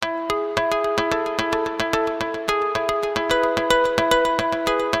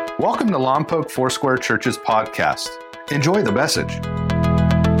Welcome to Lompoc Foursquare Church's podcast. Enjoy the message.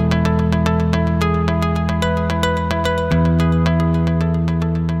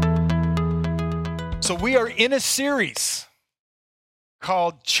 So we are in a series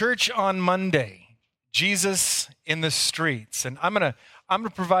called Church on Monday, Jesus in the Streets. And I'm gonna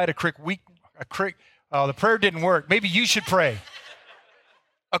provide the prayer didn't work. Maybe you should pray.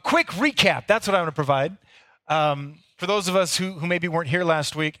 A quick recap, that's what I'm gonna provide. For those of us who maybe weren't here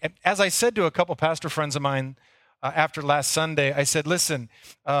last week, and as I said to a couple pastor friends of mine after last Sunday, I said, listen,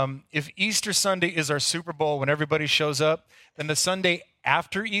 if Easter Sunday is our Super Bowl when everybody shows up, then the Sunday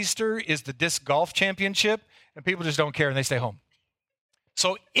after Easter is the disc golf championship, and people just don't care and they stay home.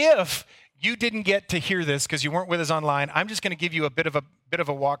 So if you didn't get to hear this because you weren't with us online, I'm just going to give you a bit of a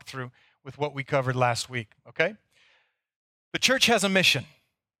walkthrough with what we covered last week, okay? The church has a mission.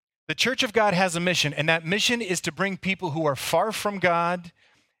 The Church of God has a mission, and that mission is to bring people who are far from God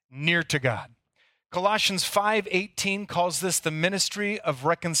near to God. Colossians 5:18 calls this the ministry of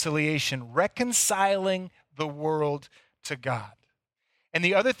reconciliation, reconciling the world to God. And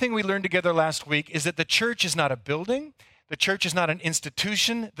the other thing we learned together last week is that the church is not a building, the church is not an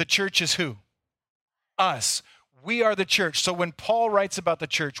institution, the church is who? Us. We are the church. So when Paul writes about the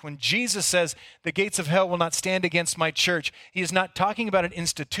church, when Jesus says the gates of hell will not stand against my church, he is not talking about an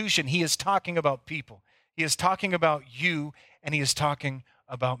institution. He is talking about people. He is talking about you, and he is talking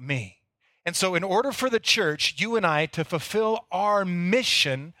about me. And so in order for the church, you and I, to fulfill our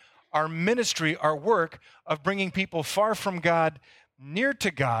mission, our ministry, our work of bringing people far from God near to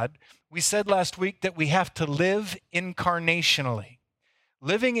God, we said last week that we have to live incarnationally.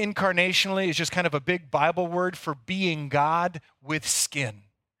 Living incarnationally is just kind of a big Bible word for being God with skin.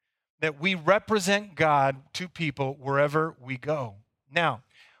 That we represent God to people wherever we go. Now,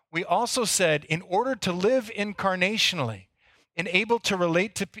 we also said in order to live incarnationally, in order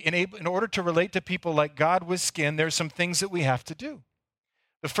to relate to people like God with skin, there's some things that we have to do.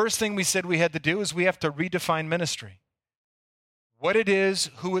 The first thing we said we had to do is we have to redefine ministry. What it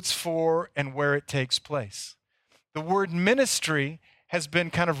is, who it's for, and where it takes place. The word ministry has been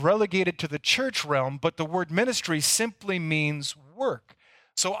kind of relegated to the church realm, but the word ministry simply means work.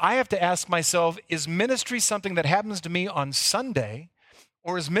 So I have to ask myself, is ministry something that happens to me on Sunday,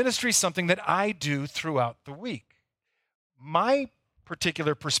 or is ministry something that I do throughout the week? My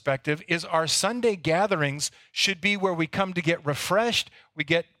particular perspective is our Sunday gatherings should be where we come to get refreshed, we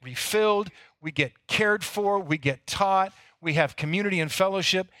get refilled, we get cared for, we get taught, we have community and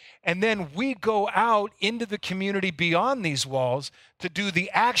fellowship, and then we go out into the community beyond these walls to do the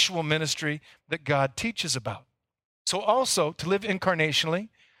actual ministry that God teaches about. So also, to live incarnationally,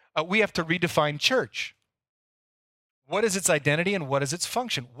 we have to redefine church. What is its identity and what is its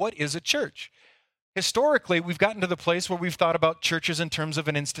function? What is a church? Historically, we've gotten to the place where we've thought about churches in terms of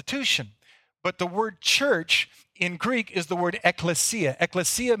an institution. But the word church in Greek is the word ekklesia.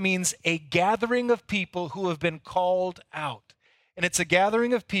 Ekklesia means a gathering of people who have been called out. And it's a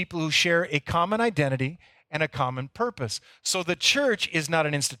gathering of people who share a common identity and a common purpose. So the church is not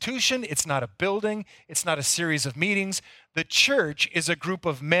an institution, it's not a building, it's not a series of meetings. The church is a group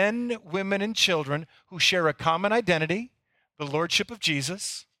of men, women, and children who share a common identity, the lordship of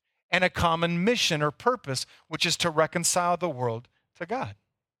Jesus, and a common mission or purpose, which is to reconcile the world to God.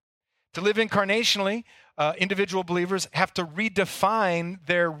 To live incarnationally, individual believers have to redefine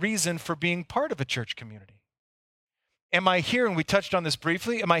their reason for being part of a church community. Am I here, and we touched on this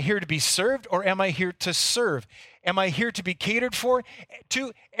briefly, am I here to be served or am I here to serve? Am I here to be catered for?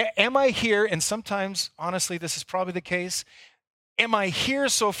 Am I here, and sometimes, honestly, this is probably the case, am I here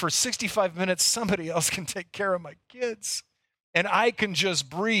so for 65 minutes somebody else can take care of my kids and I can just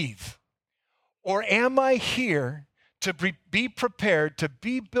breathe? Or am I here to be prepared, to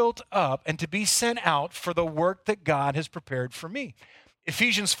be built up, and to be sent out for the work that God has prepared for me?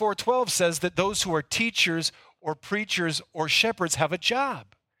 Ephesians 4:12 says that those who are teachers or preachers or shepherds have a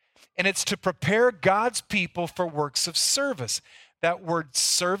job. And it's to prepare God's people for works of service. That word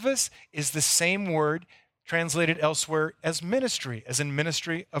service is the same word translated elsewhere as ministry, as in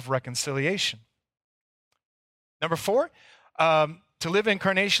ministry of reconciliation. Number 4, to live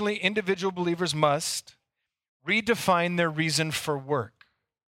incarnationally, individual believers must redefine their reason for work.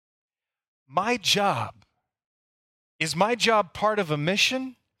 Is my job part of a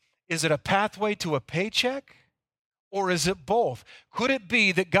mission? Is it a pathway to a paycheck? Or is it both? Could it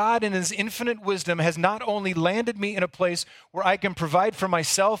be that God in his infinite wisdom has not only landed me in a place where I can provide for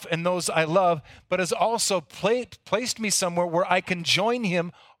myself and those I love, but has also placed me somewhere where I can join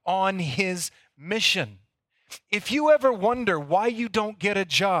him on his mission? If you ever wonder why you don't get a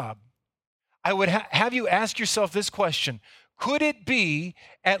job, I would have you ask yourself this question. Could it be,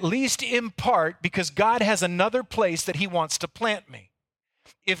 at least in part, because God has another place that he wants to plant me?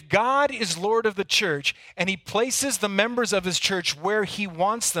 If God is Lord of the church and he places the members of his church where he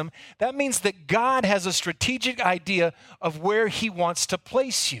wants them, that means that God has a strategic idea of where he wants to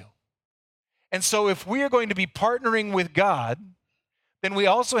place you. And so if we are going to be partnering with God, then we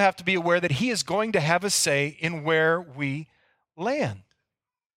also have to be aware that he is going to have a say in where we land.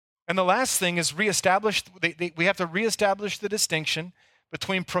 And the last thing is we have to reestablish the distinction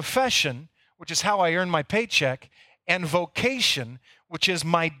between profession, which is how I earn my paycheck, and vocation, which is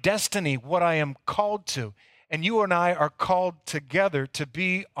my destiny, what I am called to. And you and I are called together to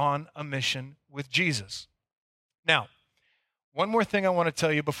be on a mission with Jesus. Now, one more thing I want to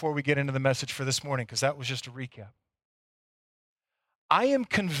tell you before we get into the message for this morning, because that was just a recap. I am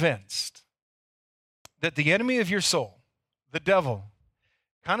convinced that the enemy of your soul, the devil,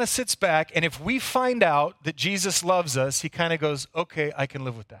 kind of sits back, and if we find out that Jesus loves us, he kind of goes, okay, I can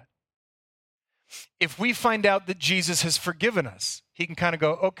live with that. If we find out that Jesus has forgiven us, he can kind of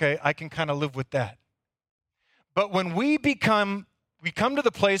go, okay, I can kind of live with that. But when we come to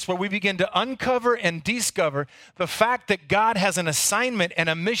the place where we begin to uncover and discover the fact that God has an assignment and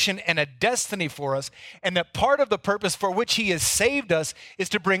a mission and a destiny for us, and that part of the purpose for which he has saved us is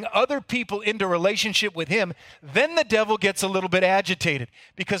to bring other people into relationship with him, then the devil gets a little bit agitated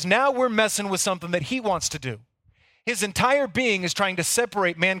because now we're messing with something that he wants to do. His entire being is trying to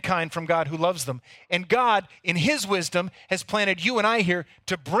separate mankind from God who loves them. And God, in his wisdom, has planted you and I here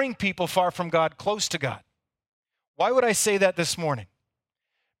to bring people far from God close to God. Why would I say that this morning?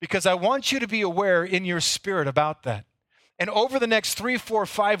 Because I want you to be aware in your spirit about that. And over the next 3, 4,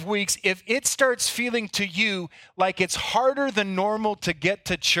 5 weeks, if it starts feeling to you like it's harder than normal to get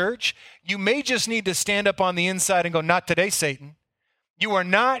to church, you may just need to stand up on the inside and go, not today, Satan. You are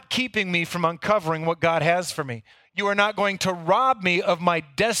not keeping me from uncovering what God has for me. You are not going to rob me of my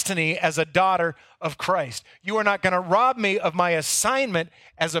destiny as a daughter of Christ. You are not going to rob me of my assignment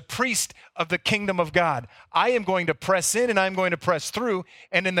as a priest of the kingdom of God. I am going to press in and I'm going to press through.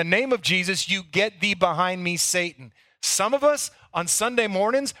 And in the name of Jesus, you get thee behind me, Satan. Some of us on Sunday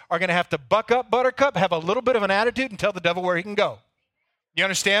mornings are going to have to buck up, buttercup, have a little bit of an attitude and tell the devil where he can go. You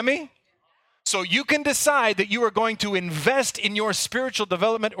understand me? So you can decide that you are going to invest in your spiritual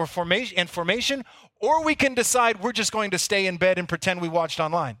development or formation, or we can decide we're just going to stay in bed and pretend we watched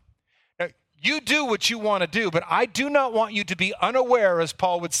online. Now, you do what you want to do, but I do not want you to be unaware, as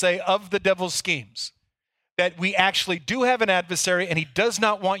Paul would say, of the devil's schemes. That we actually do have an adversary, and he does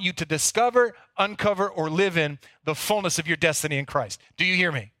not want you to discover, uncover, or live in the fullness of your destiny in Christ. Do you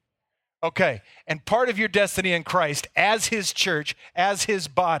hear me? Okay. And part of your destiny in Christ, as his church, as his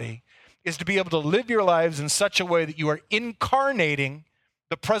body, is to be able to live your lives in such a way that you are incarnating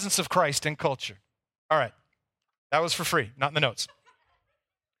the presence of Christ in culture. All right. That was for free, not in the notes.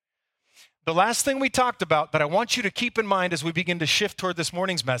 The last thing we talked about that I want you to keep in mind as we begin to shift toward this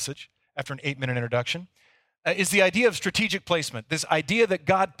morning's message, after an 8-minute introduction, is the idea of strategic placement, this idea that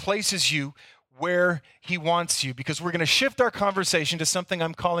God places you where he wants you, because we're going to shift our conversation to something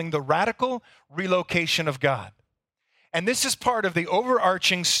I'm calling the radical relocation of God. And this is part of the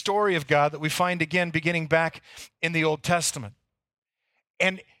overarching story of God that we find again beginning back in the Old Testament.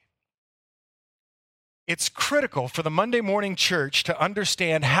 And it's critical for the Monday morning church to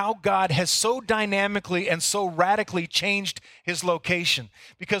understand how God has so dynamically and so radically changed his location.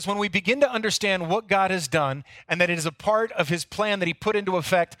 Because when we begin to understand what God has done and that it is a part of his plan that he put into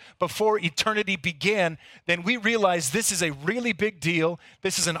effect before eternity began, then we realize this is a really big deal.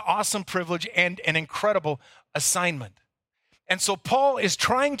 This is an awesome privilege and an incredible assignment. And so Paul is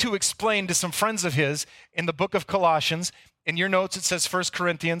trying to explain to some friends of his in the book of Colossians. In your notes, it says 1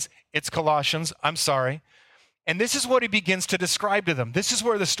 Corinthians. It's Colossians. I'm sorry. And this is what he begins to describe to them. This is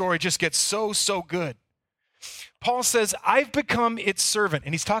where the story just gets so good. Paul says, I've become its servant.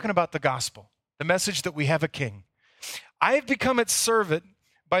 And he's talking about the gospel, the message that we have a king. I've become its servant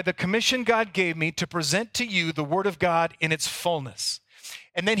by the commission God gave me to present to you the word of God in its fullness.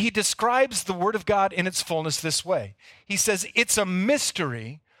 And then he describes the word of God in its fullness this way. He says, it's a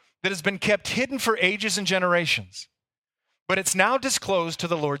mystery that has been kept hidden for ages and generations, but it's now disclosed to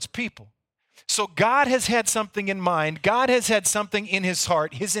the Lord's people. So God has had something in mind. God has had something in his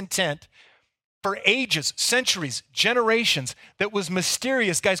heart, his intent, for ages, centuries, generations, that was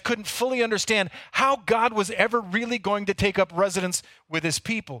mysterious. Guys couldn't fully understand how God was ever really going to take up residence with his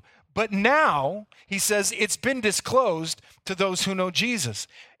people. But now, he says, it's been disclosed to those who know Jesus.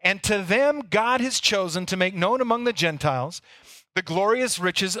 And to them, God has chosen to make known among the Gentiles the glorious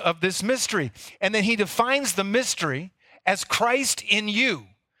riches of this mystery. And then he defines the mystery as Christ in you,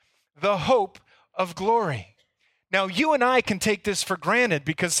 the hope of glory. Now, you and I can take this for granted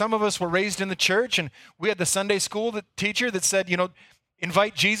because some of us were raised in the church and we had the Sunday school teacher that said,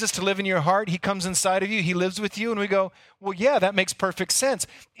 invite Jesus to live in your heart. He comes inside of you. He lives with you. And we go, well, yeah, that makes perfect sense.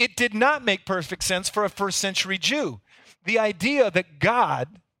 It did not make perfect sense for a first century Jew. The idea that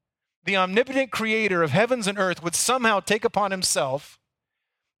God, the omnipotent creator of heavens and earth, would somehow take upon himself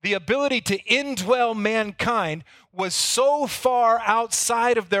the ability to indwell mankind was so far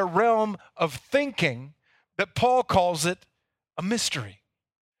outside of their realm of thinking that Paul calls it a mystery.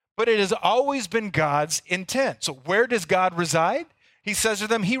 But it has always been God's intent. So where does God reside? He says to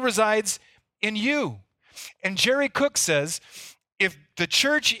them, he resides in you. And Jerry Cook says, if the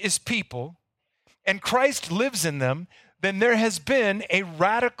church is people and Christ lives in them, then there has been a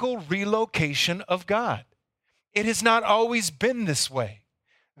radical relocation of God. It has not always been this way.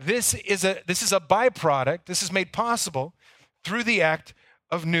 This is a byproduct. This is made possible through the act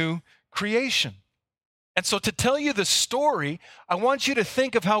of new creation. And so to tell you the story, I want you to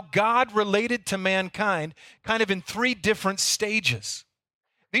think of how God related to mankind kind of in three different stages.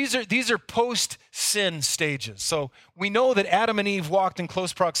 These are post-sin stages. So we know that Adam and Eve walked in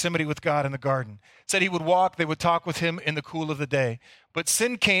close proximity with God in the garden. Said he would walk, they would talk with him in the cool of the day. But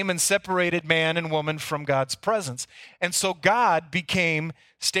sin came and separated man and woman from God's presence. And so God became,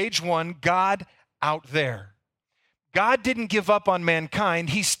 stage one, God out there. God didn't give up on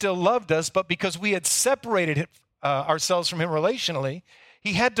mankind. He still loved us, but because we had separated ourselves from him relationally,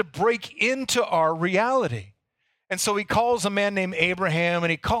 he had to break into our reality. And so he calls a man named Abraham,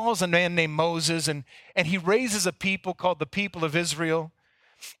 and he calls a man named Moses, and he raises a people called the people of Israel.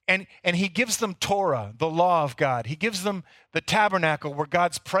 And he gives them Torah, the law of God. He gives them the tabernacle where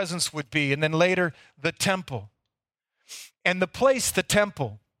God's presence would be, and then later the temple. And the place, the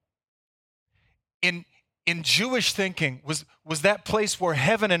temple, in Jewish thinking was that place where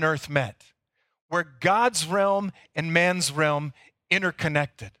heaven and earth met, where God's realm and man's realm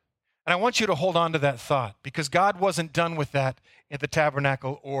interconnected. And I want you to hold on to that thought because God wasn't done with that at the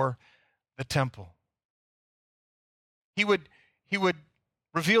tabernacle or the temple. He would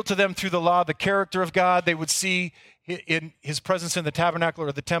reveal to them through the law the character of God. They would see in his presence in the tabernacle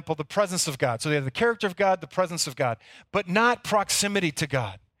or the temple the presence of God. So they have the character of God, the presence of God, but not proximity to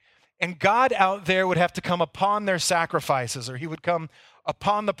God. And God out there would have to come upon their sacrifices, or he would come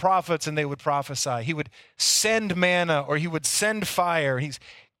upon the prophets and they would prophesy. He would send manna or he would send fire. He's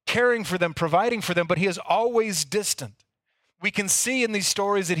caring for them, providing for them, but he is always distant. We can see in these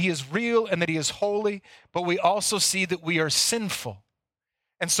stories that he is real and that he is holy, but we also see that we are sinful.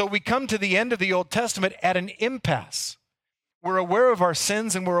 And so we come to the end of the Old Testament at an impasse. We're aware of our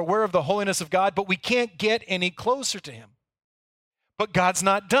sins and we're aware of the holiness of God, but we can't get any closer to him. But God's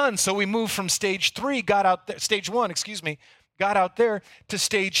not done. So we move from stage one, God out there, to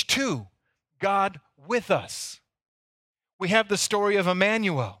stage two, God with us. We have the story of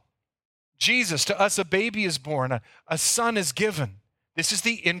Emmanuel. Jesus, to us a baby is born, a son is given. This is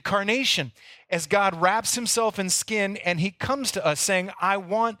the incarnation. As God wraps himself in skin and he comes to us saying, I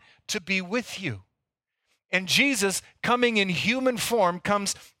want to be with you. And Jesus, coming in human form,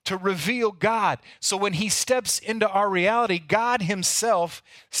 comes to reveal God. So when he steps into our reality, God himself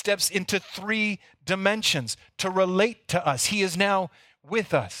steps into three dimensions to relate to us. He is now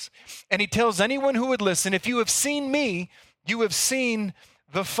with us. And he tells anyone who would listen, if you have seen me, you have seen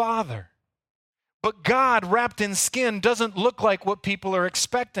the Father. But God, wrapped in skin, doesn't look like what people are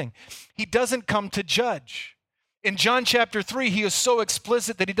expecting. He doesn't come to judge. In John chapter 3, he is so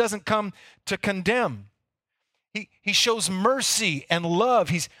explicit that he doesn't come to condemn. He shows mercy and love.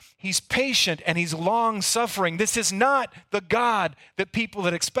 He's patient and he's long-suffering. This is not the God that people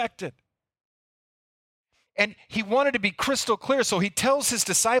had expected. And he wanted to be crystal clear, so he tells his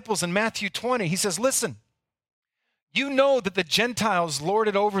disciples in Matthew 20, he says, listen, you know that the Gentiles lord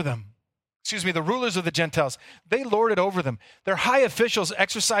it over them. The rulers of the Gentiles, they lord it over them. Their high officials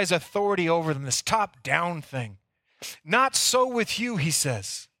exercise authority over them, this top-down thing. Not so with you, he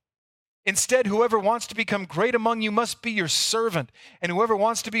says. Instead, whoever wants to become great among you must be your servant, and whoever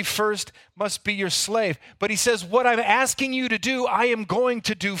wants to be first must be your slave. But he says, what I'm asking you to do, I am going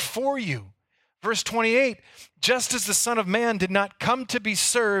to do for you. Verse 28, just as the Son of Man did not come to be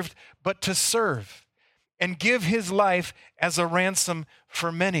served, but to serve, and give his life as a ransom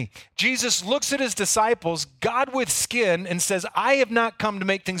for many. Jesus looks at his disciples, God with skin, and says, I have not come to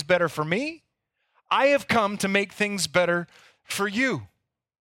make things better for me. I have come to make things better for you.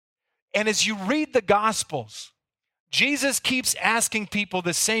 And as you read the Gospels, Jesus keeps asking people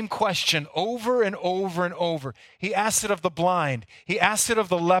the same question over and over and over. He asks it of the blind. He asks it of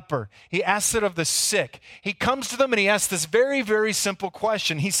the leper. He asks it of the sick. He comes to them and he asks this very, very simple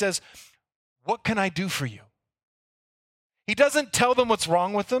question. He says, what can I do for you? He doesn't tell them what's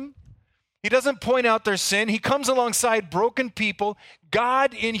wrong with them. He doesn't point out their sin. He comes alongside broken people,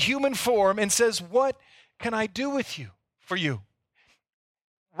 God in human form, and says, what can I do for you?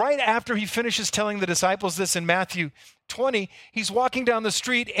 Right after he finishes telling the disciples this in Matthew 20, he's walking down the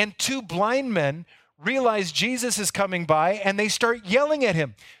street and two blind men realize Jesus is coming by and they start yelling at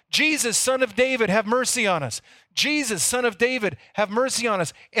him. Jesus, Son of David, have mercy on us. Jesus, Son of David, have mercy on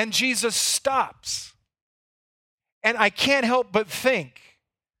us. And Jesus stops. And I can't help but think,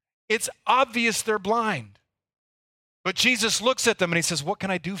 it's obvious they're blind. But Jesus looks at them and he says, what can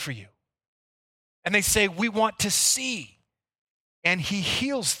I do for you? And they say, we want to see. And he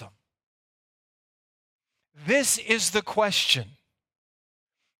heals them. This is the question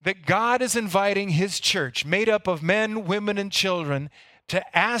that God is inviting his church, made up of men, women, and children,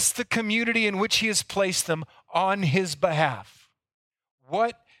 to ask the community in which he has placed them on his behalf.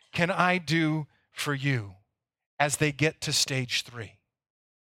 What can I do for you as they get to stage 3?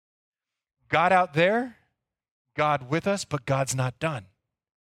 God out there, God with us, but God's not done.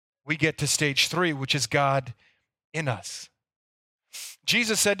 We get to stage 3, which is God in us.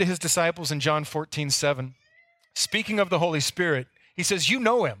 Jesus said to his disciples in John 14:7, speaking of the Holy Spirit, he says, you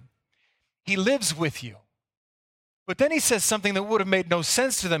know him. He lives with you. But then he says something that would have made no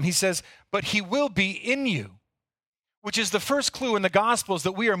sense to them. He says, but he will be in you, which is the first clue in the Gospels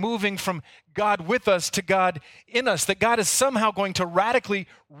that we are moving from God with us to God in us, that God is somehow going to radically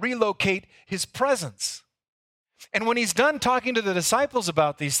relocate his presence. And when he's done talking to the disciples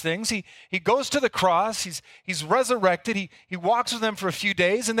about these things, he goes to the cross, he's resurrected, he walks with them for a few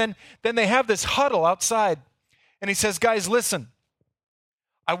days, and then they have this huddle outside. And he says, guys, listen,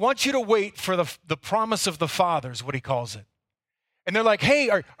 I want you to wait for the promise of the Father, is what he calls it. And they're like, hey,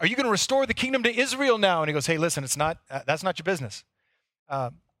 are you going to restore the kingdom to Israel now? And he goes, hey, listen, that's not your business.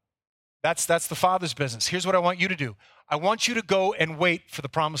 That's the Father's business. Here's what I want you to do. I want you to go and wait for the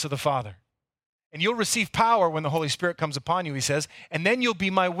promise of the Father. And you'll receive power when the Holy Spirit comes upon you, he says, and then you'll be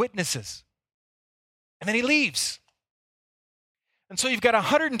my witnesses. And then he leaves. And so you've got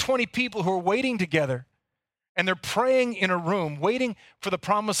 120 people who are waiting together, and they're praying in a room, waiting for the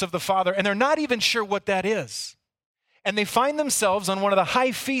promise of the Father, and they're not even sure what that is. And they find themselves on one of the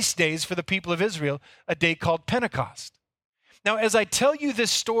high feast days for the people of Israel, a day called Pentecost. Now, as I tell you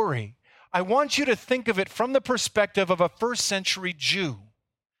this story, I want you to think of it from the perspective of a first century Jew,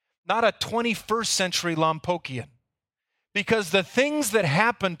 not a 21st century Lompokian, because the things that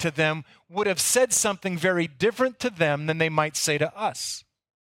happened to them would have said something very different to them than they might say to us.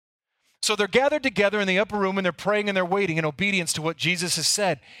 So they're gathered together in the upper room and they're praying and they're waiting in obedience to what Jesus has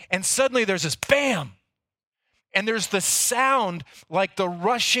said. And suddenly there's this bam, and there's the sound like the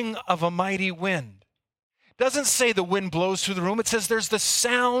rushing of a mighty wind. It doesn't say the wind blows through the room. It says there's the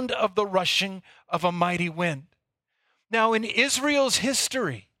sound of the rushing of a mighty wind. Now in Israel's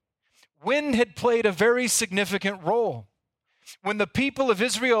history, wind had played a very significant role. When the people of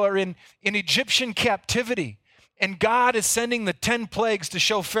Israel are in Egyptian captivity and God is sending the 10 plagues to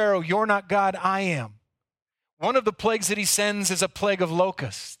show Pharaoh, you're not God, I am. One of the plagues that he sends is a plague of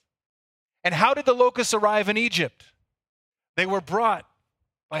locusts. And how did the locusts arrive in Egypt? They were brought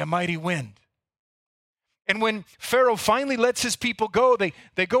by a mighty wind. And when Pharaoh finally lets his people go,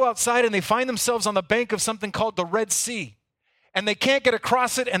 they go outside and they find themselves on the bank of something called the Red Sea. And they can't get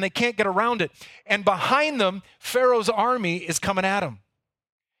across it and they can't get around it. And behind them, Pharaoh's army is coming at them.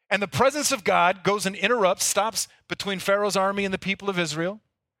 And the presence of God goes and interrupts, stops between Pharaoh's army and the people of Israel.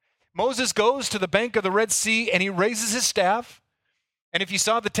 Moses goes to the bank of the Red Sea and he raises his staff. And if you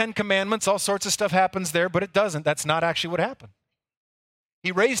saw the 10 Commandments, all sorts of stuff happens there, but it doesn't. That's not actually what happened.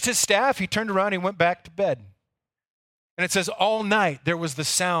 He raised his staff, he turned around, he went back to bed. And it says, all night there was the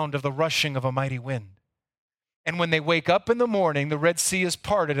sound of the rushing of a mighty wind. And when they wake up in the morning, the Red Sea is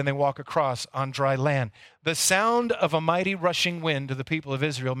parted and they walk across on dry land. The sound of a mighty rushing wind to the people of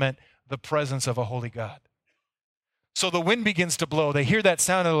Israel meant the presence of a holy God. So the wind begins to blow. They hear that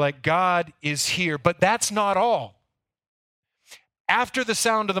sound and they're like, God is here. But that's not all. After the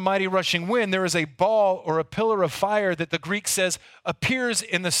sound of the mighty rushing wind, there is a ball or a pillar of fire that the Greek says appears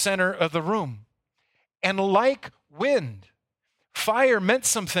in the center of the room. And like wind, fire meant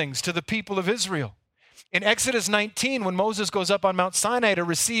some things to the people of Israel. In Exodus 19, when Moses goes up on Mount Sinai to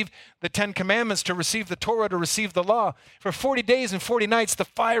receive the 10 Commandments, to receive the Torah, to receive the law, for 40 days and 40 nights, the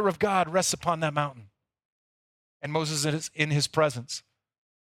fire of God rests upon that mountain. And Moses is in his presence.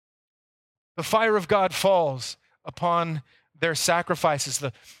 The fire of God falls upon their sacrifices.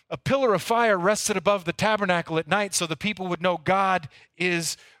 A pillar of fire rested above the tabernacle at night so the people would know God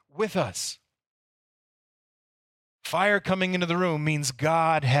is with us. Fire coming into the room means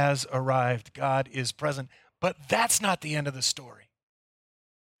God has arrived. God is present. But that's not the end of the story.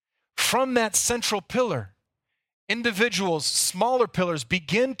 From that central pillar, individuals, smaller pillars,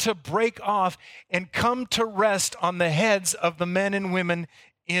 begin to break off and come to rest on the heads of the men and women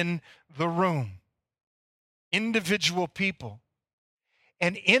in the room. Individual people.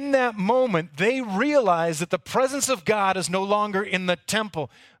 And in that moment, they realize that the presence of God is no longer in the temple.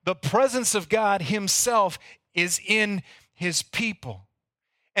 The presence of God himself is in his people.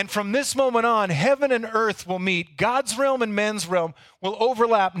 And from this moment on, heaven and earth will meet. God's realm and men's realm will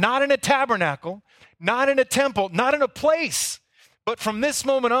overlap, not in a tabernacle, not in a temple, not in a place, but from this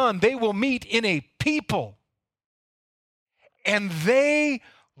moment on, they will meet in a people. And they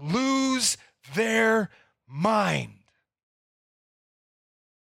lose their mind.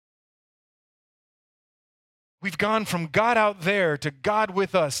 We've gone from God out there to God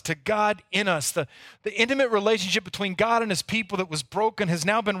with us, to God in us. The intimate relationship between God and his people that was broken has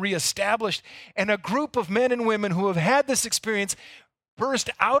now been reestablished. And a group of men and women who have had this experience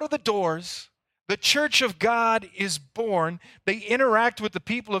burst out of the doors. The church of God is born. They interact with the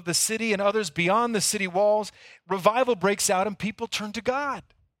people of the city and others beyond the city walls. Revival breaks out and people turn to God.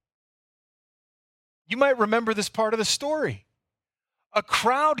 You might remember this part of the story. A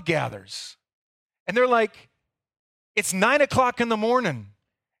crowd gathers and they're like, it's 9 o'clock in the morning,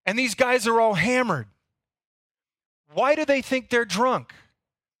 and these guys are all hammered. Why do they think they're drunk?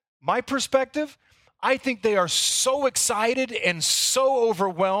 My perspective, I think they are so excited and so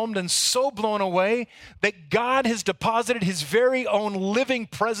overwhelmed and so blown away that God has deposited his very own living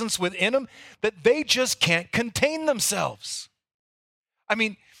presence within them that they just can't contain themselves. I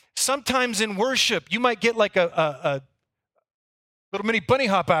mean, sometimes in worship, you might get like a little mini bunny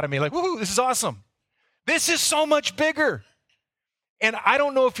hop out of me, like, woohoo, this is awesome. This is so much bigger. And I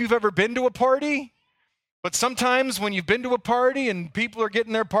don't know if you've ever been to a party, but sometimes when you've been to a party and people are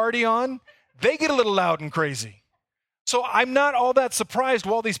getting their party on, they get a little loud and crazy. So I'm not all that surprised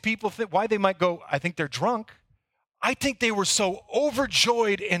why these people think, why they might go, I think they're drunk. I think they were so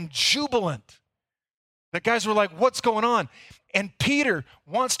overjoyed and jubilant that guys were like, what's going on? And Peter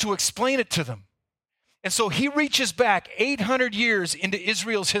wants to explain it to them. And so he reaches back 800 years into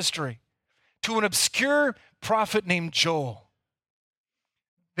Israel's history to an obscure prophet named Joel.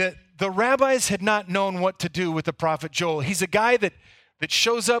 The rabbis had not known what to do with the prophet Joel. He's a guy that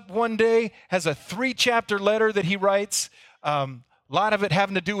shows up one day, has a 3-chapter letter that he writes, a lot of it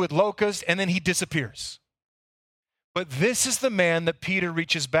having to do with locusts, and then he disappears. But this is the man that Peter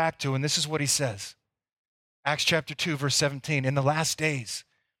reaches back to, and this is what he says. Acts chapter 2, verse 17, in the last days,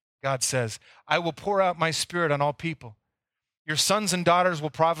 God says, I will pour out my spirit on all people. Your sons and daughters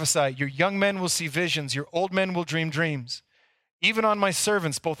will prophesy. Your young men will see visions. Your old men will dream dreams. Even on my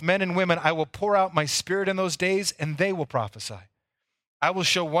servants, both men and women, I will pour out my spirit in those days, and they will prophesy. I will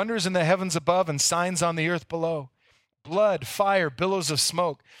show wonders in the heavens above and signs on the earth below. Blood, fire, billows of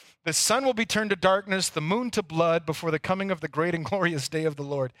smoke. The sun will be turned to darkness, the moon to blood before the coming of the great and glorious day of the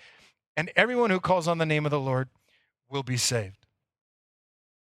Lord. And everyone who calls on the name of the Lord will be saved.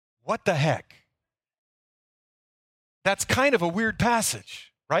 What the heck? That's kind of a weird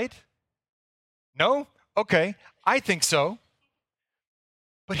passage, right? No? Okay, I think so.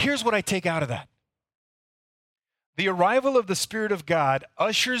 But here's what I take out of that. The arrival of the Spirit of God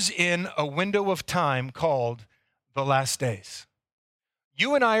ushers in a window of time called the last days.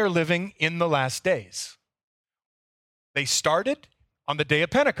 You and I are living in the last days. They started on the day of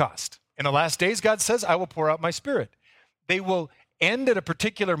Pentecost. In the last days, God says, I will pour out my Spirit. They will end at a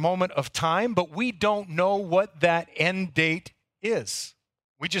particular moment of time, but we don't know what that end date is.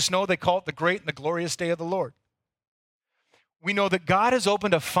 We just know they call it the great and the glorious day of the Lord. We know that God has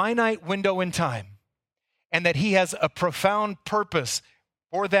opened a finite window in time and that he has a profound purpose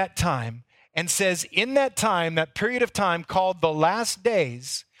for that time and says in that time, that period of time called the last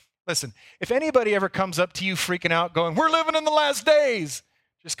days, listen, if anybody ever comes up to you freaking out going, we're living in the last days,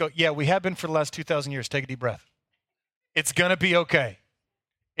 just go, yeah, we have been for the last 2,000 years. Take a deep breath. It's going to be okay.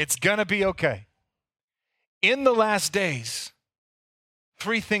 It's going to be okay. In the last days,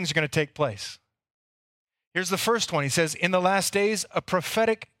 3 things are going to take place. Here's the first one. He says, in the last days, a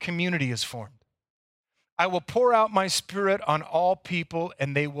prophetic community is formed. I will pour out my spirit on all people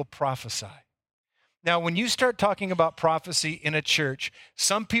and they will prophesy. Now, when you start talking about prophecy in a church,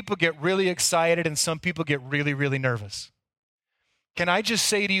 some people get really excited and some people get really, really nervous. Can I just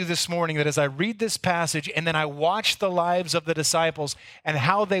say to you this morning that as I read this passage and then I watch the lives of the disciples and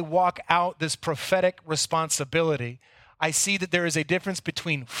how they walk out this prophetic responsibility, I see that there is a difference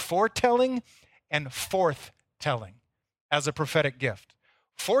between foretelling and forthtelling as a prophetic gift.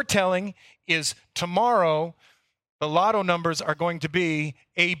 Foretelling is tomorrow, the lotto numbers are going to be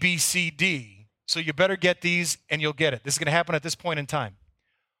A, B, C, D. So you better get these and you'll get it. This is going to happen at this point in time.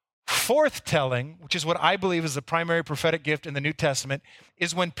 Forthtelling, which is what I believe is the primary prophetic gift in the New Testament,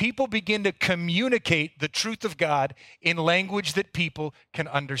 is when people begin to communicate the truth of God in language that people can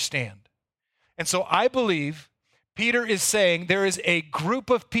understand. And so I believe Peter is saying there is a group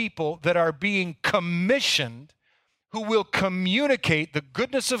of people that are being commissioned who will communicate the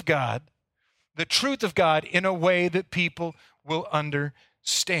goodness of God, the truth of God, in a way that people will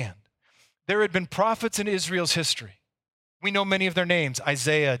understand. There had been prophets in Israel's history. We know many of their names: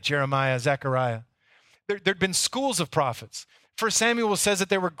 Isaiah, Jeremiah, Zechariah. There'd been schools of prophets. 1 Samuel says that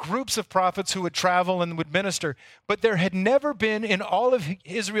there were groups of prophets who would travel and would minister, but there had never been in all of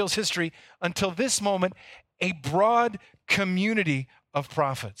Israel's history until this moment a broad community of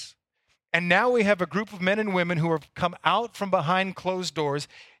prophets. And now we have a group of men and women who have come out from behind closed doors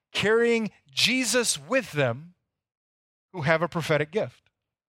carrying Jesus with them, who have a prophetic gift.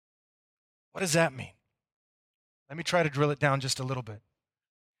 What does that mean? Let me try to drill it down just a little bit.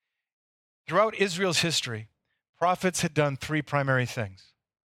 Throughout Israel's history, prophets had done three primary things.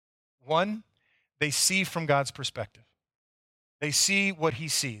 One, they see from God's perspective. They see what he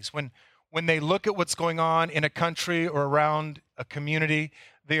sees. When they look at what's going on in a country or around a community,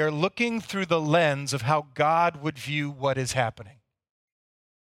 they are looking through the lens of how God would view what is happening.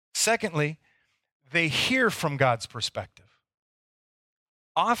 Secondly, they hear from God's perspective.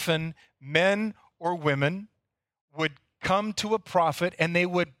 Often, men or women would come to a prophet and they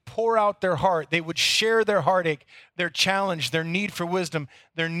would pour out their heart. They would share their heartache, their challenge, their need for wisdom,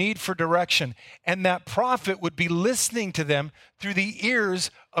 their need for direction. And that prophet would be listening to them through the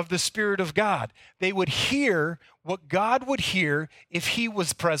ears of the Spirit of God. They would hear what God would hear if he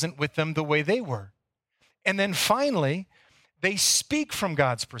was present with them the way they were. And then finally, they speak from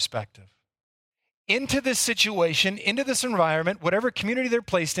God's perspective. Into this situation, into this environment, whatever community they're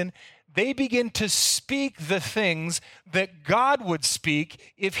placed in, they begin to speak the things that God would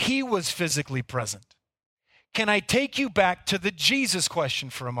speak if he was physically present. Can I take you back to the Jesus question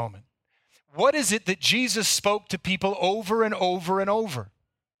for a moment? What is it that Jesus spoke to people over and over and over?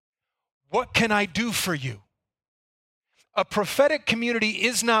 What can I do for you? A prophetic community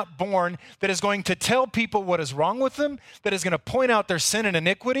is not born that is going to tell people what is wrong with them, that is going to point out their sin and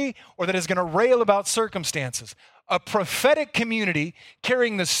iniquity, or that is going to rail about circumstances. A prophetic community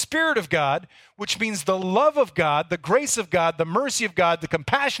carrying the Spirit of God, which means the love of God, the grace of God, the mercy of God, the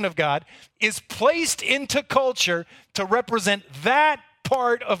compassion of God, is placed into culture to represent that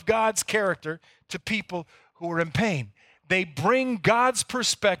part of God's character to people who are in pain. They bring God's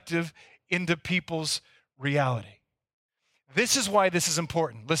perspective into people's reality. This is why this is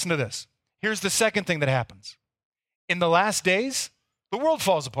important. Listen to this. Here's the second thing that happens. In the last days, the world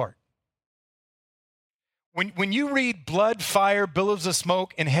falls apart. When you read blood, fire, billows of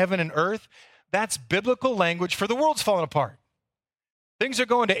smoke in heaven and earth, that's biblical language for the world's falling apart. Things are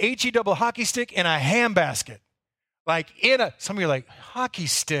going to HE double hockey stick in a handbasket. Some of you are like, hockey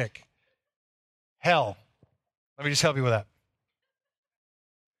stick. Hell. Let me just help you with that.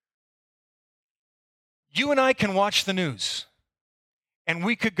 You and I can watch the news, and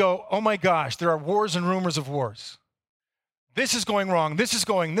we could go, oh my gosh, there are wars and rumors of wars. This is going wrong, this is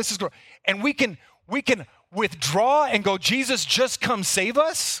going. And we can withdraw and go, Jesus, just come save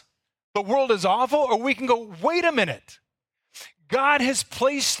us. The world is awful. Or we can go, wait a minute. God has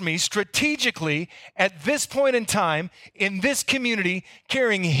placed me strategically at this point in time in this community,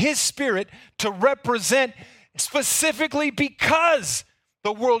 carrying his Spirit to represent specifically because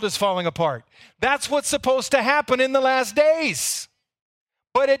the world is falling apart. That's what's supposed to happen in the last days.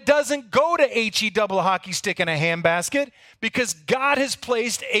 But it doesn't go to HE double hockey stick in a handbasket because God has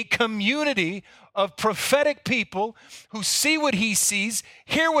placed a community of prophetic people who see what he sees,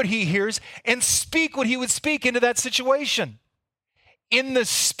 hear what he hears, and speak what he would speak into that situation in the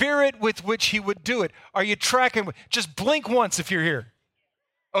spirit with which he would do it. Are you tracking? Just blink once if you're here.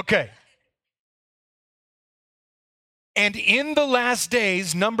 Okay. And in the last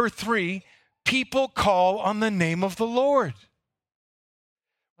days, number 3, people call on the name of the Lord.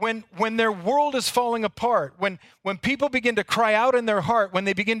 When their world is falling apart, when people begin to cry out in their heart, when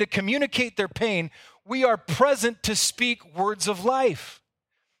they begin to communicate their pain, we are present to speak words of life.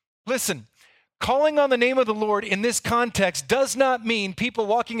 Listen, calling on the name of the Lord in this context does not mean people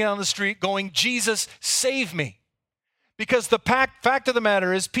walking down the street going, Jesus, save me. Because the fact of the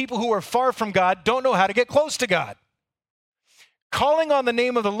matter is people who are far from God don't know how to get close to God. Calling on the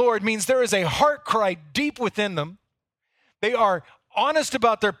name of the Lord means there is a heart cry deep within them. They are honest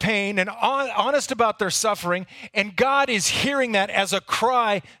about their pain and honest about their suffering, and God is hearing that as a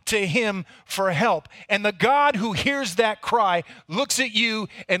cry to him for help. And the God who hears that cry looks at you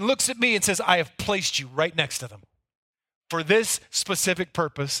and looks at me and says, I have placed you right next to them for this specific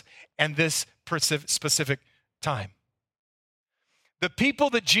purpose and this specific time. The people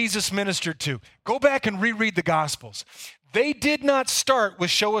that Jesus ministered to, go back and reread the Gospels. They did not start with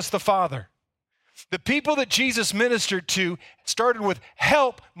show us the Father. The people that Jesus ministered to started with,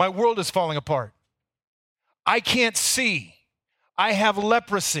 help, my world is falling apart. I can't see. I have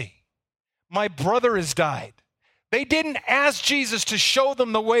leprosy. My brother has died. They didn't ask Jesus to show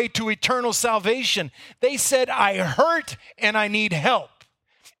them the way to eternal salvation. They said, I hurt and I need help.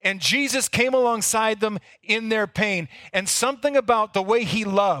 And Jesus came alongside them in their pain. And something about the way he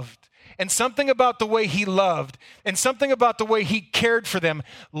loved, and something about the way he loved, and something about the way he cared for them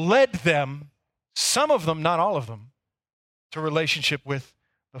led them, some of them, not all of them, to relationship with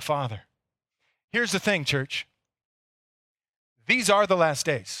the Father. Here's the thing, church. These are the last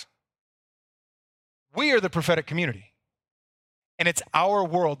days. We are the prophetic community, and it's our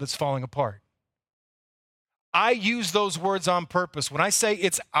world that's falling apart. I use those words on purpose. When I say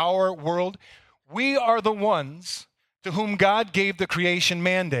it's our world, we are the ones to whom God gave the creation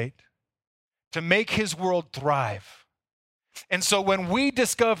mandate to make his world thrive. And so when we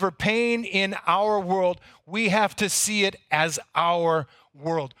discover pain in our world, we have to see it as our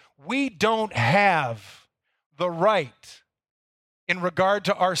world. We don't have the right in regard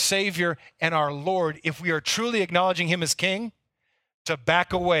to our Savior and our Lord, if we are truly acknowledging him as King, to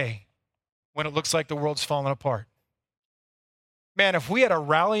back away when it looks like the world's falling apart. Man, if we had a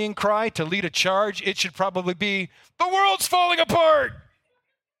rallying cry to lead a charge, it should probably be, the world's falling apart.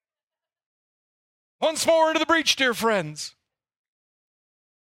 Once more into the breach, dear friends.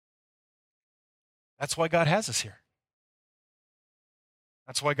 That's why God has us here.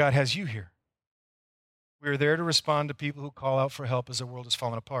 That's why God has you here. We are there to respond to people who call out for help as their world is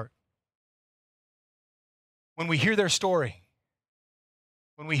falling apart. When we hear their story,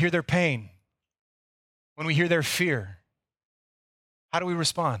 when we hear their pain, when we hear their fear, how do we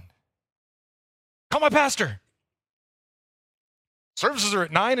respond? Call my pastor. Services are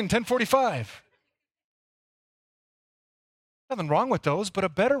at 9 and 10:45. Nothing wrong with those, but a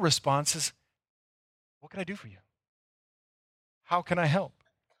better response is, what can I do for you? How can I help?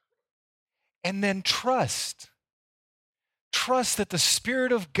 And then trust. Trust that the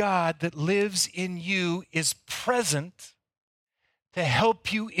Spirit of God that lives in you is present to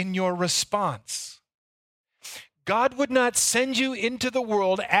help you in your response. God would not send you into the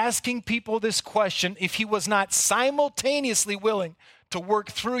world asking people this question if he was not simultaneously willing to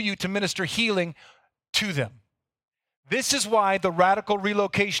work through you to minister healing to them. This is why the radical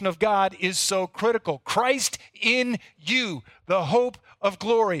relocation of God is so critical. Christ in you, the hope of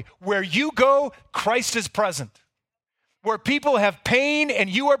glory. Where you go, Christ is present. Where people have pain and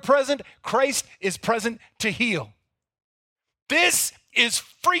you are present, Christ is present to heal. This is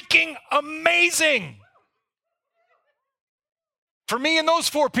freaking amazing. For me and those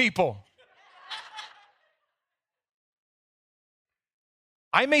 4 people.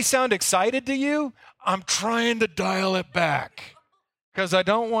 I may sound excited to you. I'm trying to dial it back because I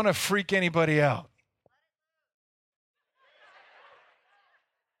don't want to freak anybody out.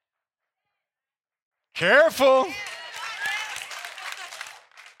 Careful.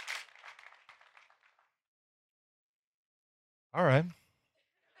 All right.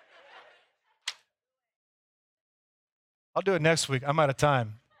 I'll do it next week. I'm out of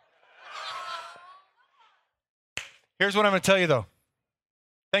time. Here's what I'm going to tell you, though.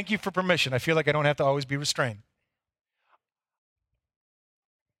 Thank you for permission. I feel like I don't have to always be restrained.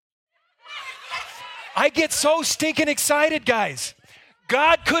 I get so stinking excited, guys.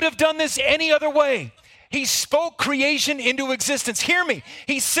 God could have done this any other way. He spoke creation into existence. Hear me.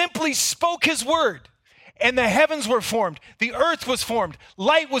 He simply spoke his word, and the heavens were formed. The earth was formed.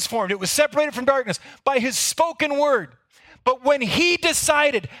 Light was formed. It was separated from darkness by his spoken word. But when he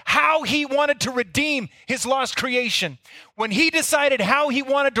decided how he wanted to redeem his lost creation, when he decided how he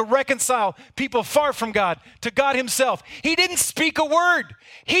wanted to reconcile people far from God to God himself, he didn't speak a word.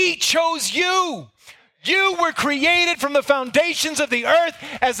 He chose you. You were created from the foundations of the earth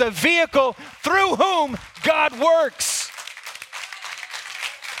as a vehicle through whom God works.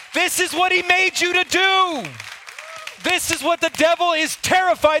 This is what he made you to do. This is what the devil is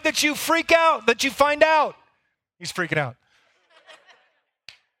terrified that you freak out, that you find out. He's freaking out.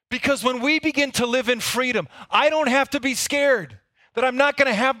 Because when we begin to live in freedom, I don't have to be scared that I'm not going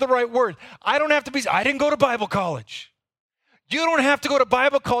to have the right word. I didn't go to Bible college. You don't have to go to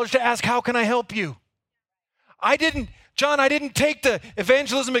Bible college to ask, how can I help you? John, I didn't take the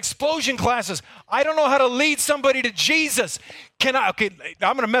evangelism explosion classes. I don't know how to lead somebody to Jesus. Okay,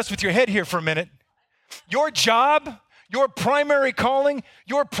 I'm going to mess with your head here for a minute. Your job, your primary calling,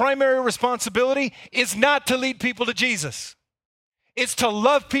 your primary responsibility is not to lead people to Jesus. It's to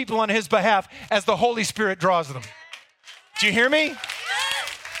love people on his behalf as the Holy Spirit draws them. Do you hear me?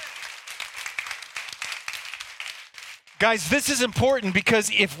 Guys, this is important because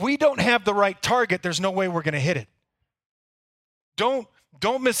if we don't have the right target, there's no way we're going to hit it.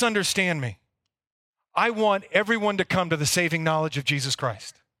 Don't misunderstand me. I want everyone to come to the saving knowledge of Jesus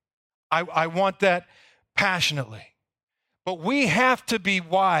Christ. I want that passionately. But we have to be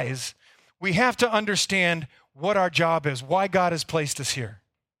wise. We have to understand what our job is, why God has placed us here.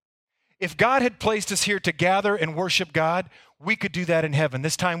 If God had placed us here to gather and worship God, we could do that in heaven.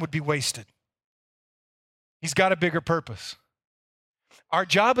 This time would be wasted. He's got a bigger purpose. Our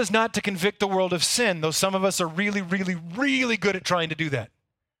job is not to convict the world of sin, though some of us are really, really, really good at trying to do that.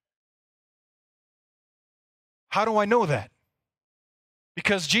 How do I know that?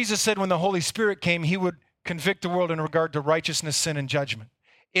 Because Jesus said when the Holy Spirit came, he would convict the world in regard to righteousness, sin, and judgment.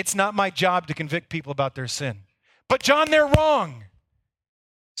 It's not my job to convict people about their sin. But John, they're wrong.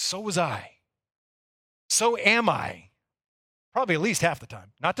 So was I. So am I. Probably at least half the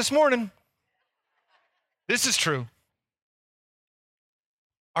time. Not this morning. This is true.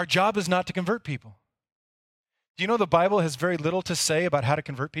 Our job is not to convert people. Do you know the Bible has very little to say about how to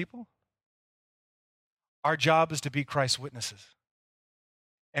convert people? Our job is to be Christ's witnesses.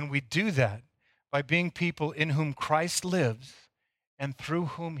 And we do that by being people in whom Christ lives and through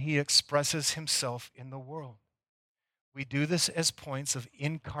whom he expresses himself in the world. We do this as points of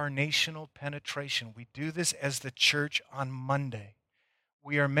incarnational penetration. We do this as the church on Monday.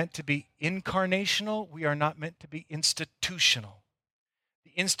 We are meant to be incarnational. We are not meant to be institutional.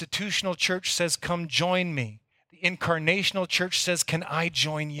 The institutional church says, come join me. The incarnational church says, can I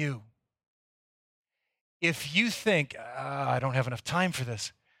join you? If you think, I don't have enough time for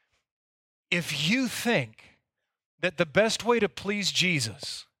this. If you think that the best way to please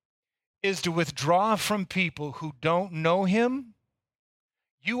Jesus is to withdraw from people who don't know him,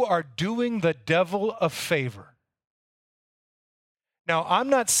 you are doing the devil a favor. Now, I'm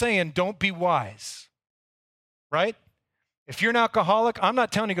not saying don't be wise, right? If you're an alcoholic, I'm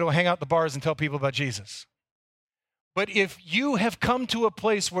not telling you to go hang out at the bars and tell people about Jesus. But if you have come to a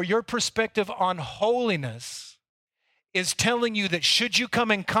place where your perspective on holiness is telling you that should you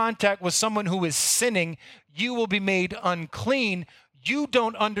come in contact with someone who is sinning, you will be made unclean, you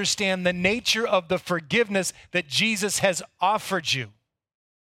don't understand the nature of the forgiveness that Jesus has offered you.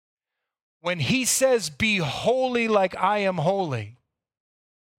 When he says, be holy like I am holy,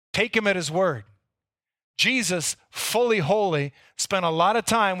 take him at his word. Jesus, fully holy, spent a lot of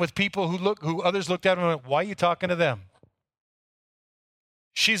time with people who others looked at him and went, why are you talking to them?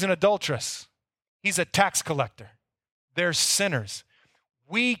 She's an adulteress. He's a tax collector. They're sinners.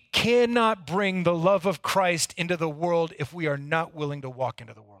 We cannot bring the love of Christ into the world if we are not willing to walk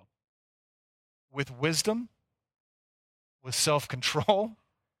into the world. With wisdom, with self-control,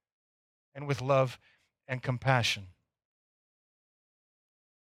 and with love and compassion.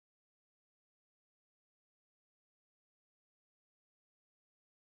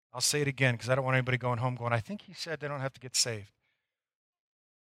 I'll say it again because I don't want anybody going home going, I think he said they don't have to get saved.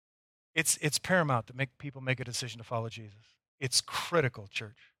 It's paramount to make people make a decision to follow Jesus. It's critical,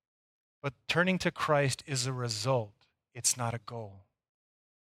 church. But turning to Christ is a result. It's not a goal.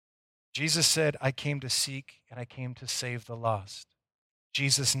 Jesus said, I came to seek and I came to save the lost.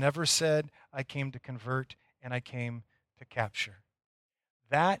 Jesus never said, I came to convert and I came to capture.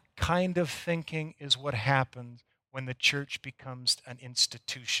 That kind of thinking is what happens when the church becomes an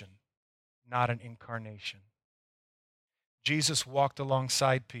institution, not an incarnation. Jesus walked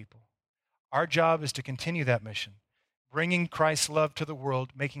alongside people. Our job is to continue that mission, bringing Christ's love to the world,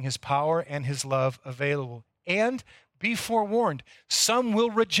 making his power and his love available. And be forewarned, some will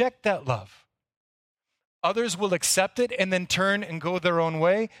reject that love. Others will accept it and then turn and go their own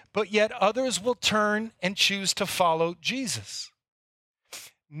way, but yet others will turn and choose to follow Jesus.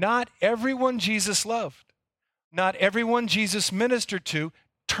 Not everyone Jesus loved, not everyone Jesus ministered to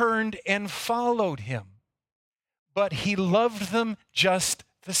turned and followed him, but he loved them just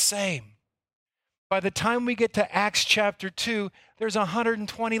the same. By the time we get to Acts chapter 2, there's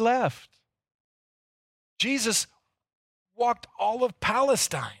 120 left. Jesus walked all of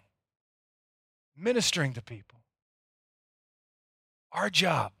Palestine ministering to people. Our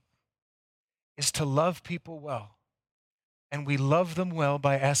job is to love people well. And we love them well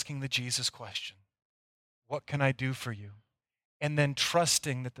by asking the Jesus question. What can I do for you? And then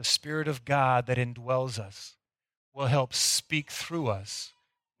trusting that the Spirit of God that indwells us will help speak through us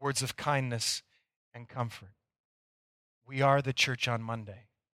words of kindness and comfort. We are the church on Monday.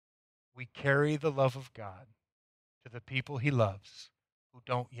 We carry the love of God to the people he loves who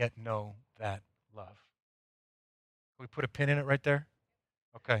don't yet know that love. Can we put a pin in it right there?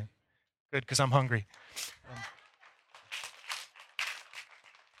 Okay, good, because I'm hungry.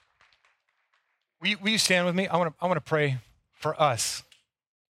 Will you stand with me? I want to pray for us.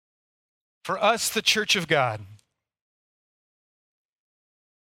 For us, the church of God.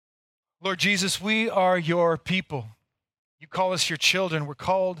 Lord Jesus, we are your people. You call us your children. We're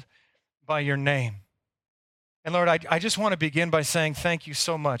called by your name. And Lord, I just want to begin by saying thank you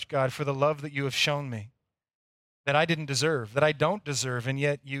so much, God, for the love that you have shown me, that I didn't deserve, that I don't deserve, and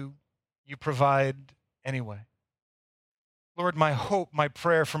yet you provide anyway. Lord, my hope, my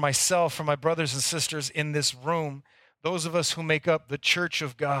prayer for myself, for my brothers and sisters in this room, those of us who make up the church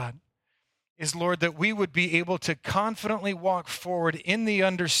of God, is, Lord, that we would be able to confidently walk forward in the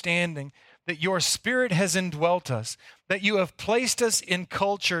understanding that your Spirit has indwelt us, that you have placed us in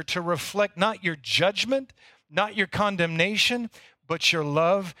culture to reflect not your judgment, not your condemnation, but your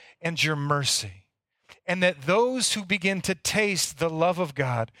love and your mercy. And that those who begin to taste the love of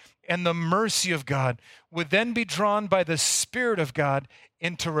God and the mercy of God would then be drawn by the Spirit of God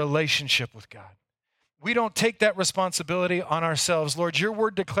into relationship with God. We don't take that responsibility on ourselves. Lord, your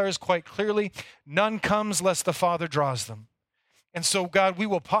word declares quite clearly, none comes lest the Father draws them. And so, God, we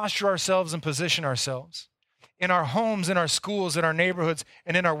will posture ourselves and position ourselves in our homes, in our schools, in our neighborhoods,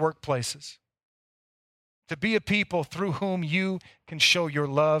 and in our workplaces to be a people through whom you can show your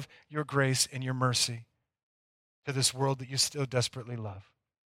love, your grace, and your mercy to this world that you still desperately love.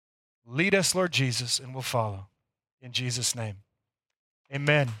 Lead us, Lord Jesus, and we'll follow. In Jesus' name,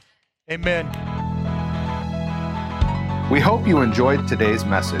 amen. Amen. We hope you enjoyed today's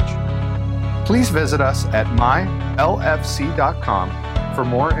message. Please visit us at mylfc.com for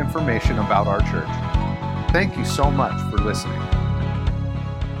more information about our church. Thank you so much for listening.